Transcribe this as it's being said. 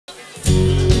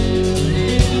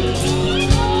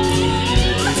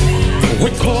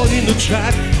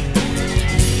track.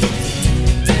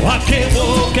 I can't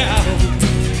walk out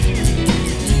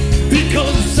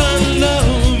because I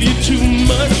love you too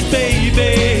much,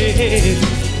 baby.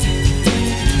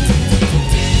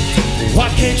 Why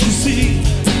can't you see,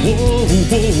 whoa,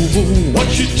 whoa, whoa, what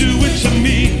you're doing to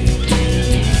me?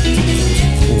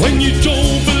 When you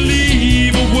don't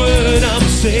believe a word I'm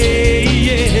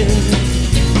saying.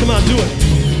 Come on, do it.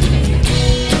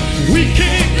 We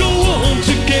can't go on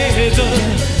together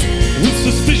with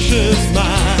suspicious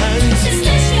minds.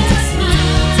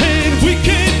 And we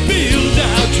can't build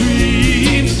our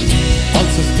dreams on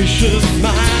suspicious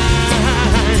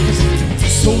minds.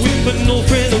 So if an old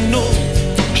friend or no,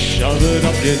 shove it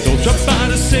up your nose, drop by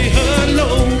to say hello.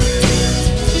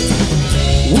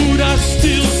 Would I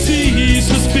still see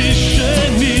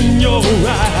suspicion in your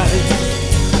eyes?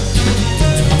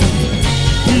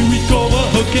 Here we go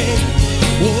again.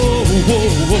 Whoa, whoa,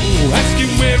 whoa,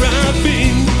 asking where I've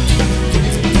been.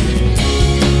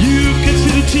 You can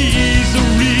see the tears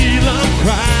are real, I'm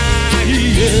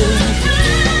crying.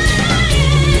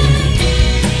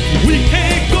 We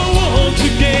can't go on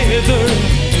together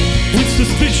with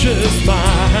suspicious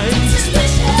minds.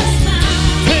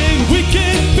 And we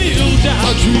can't build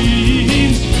our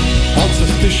dreams on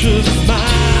suspicious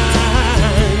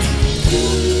minds.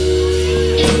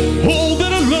 Oh,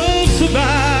 that our love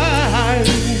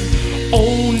survives.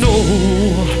 Oh no,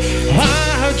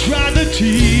 I'll dry the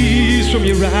tears from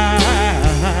your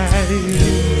eyes.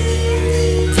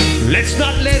 Let's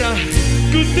not let a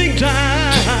good thing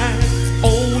die.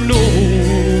 Oh no,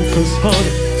 'cause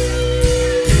honey,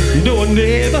 you know I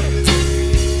never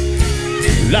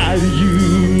lie to you,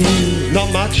 not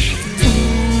much.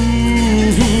 Ooh,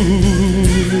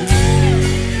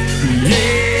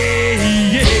 yeah,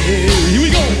 yeah, here we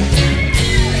go.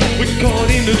 We're caught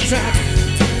in the trap.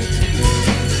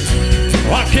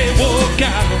 I can't walk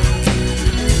out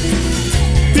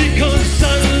because I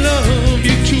love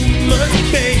you too much,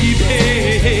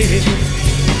 baby.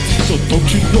 So don't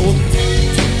you know,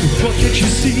 what can't you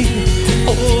see?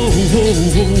 Oh,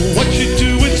 oh, oh, what you're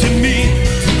doing to me?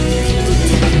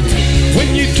 When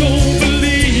you don't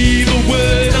believe a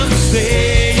word I'm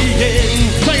saying.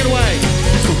 Take it away.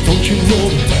 So don't you know,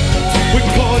 we're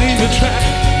caught in the trap.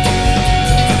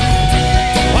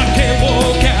 I can't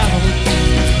walk out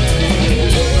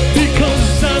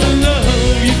because I love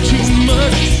you too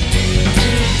much.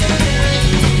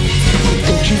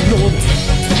 Don't you know,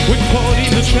 we're caught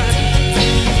in the trap.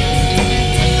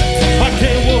 I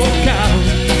can't walk out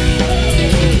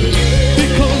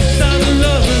because I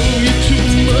love you too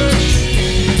much.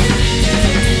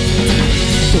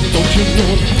 So don't you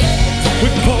know,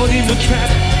 we're caught in the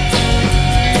trap.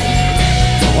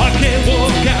 I can't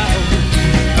walk out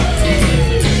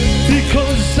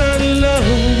because I love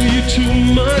you too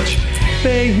much,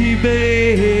 baby.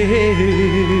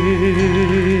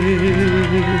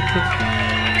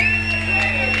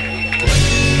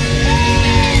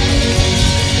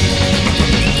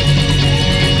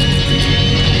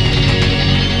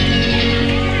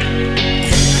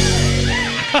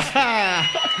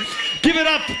 Give it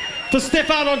up for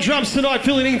Stefan on drums tonight,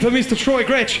 filling in for Mr. Troy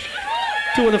Gretsch,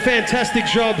 doing a fantastic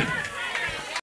job.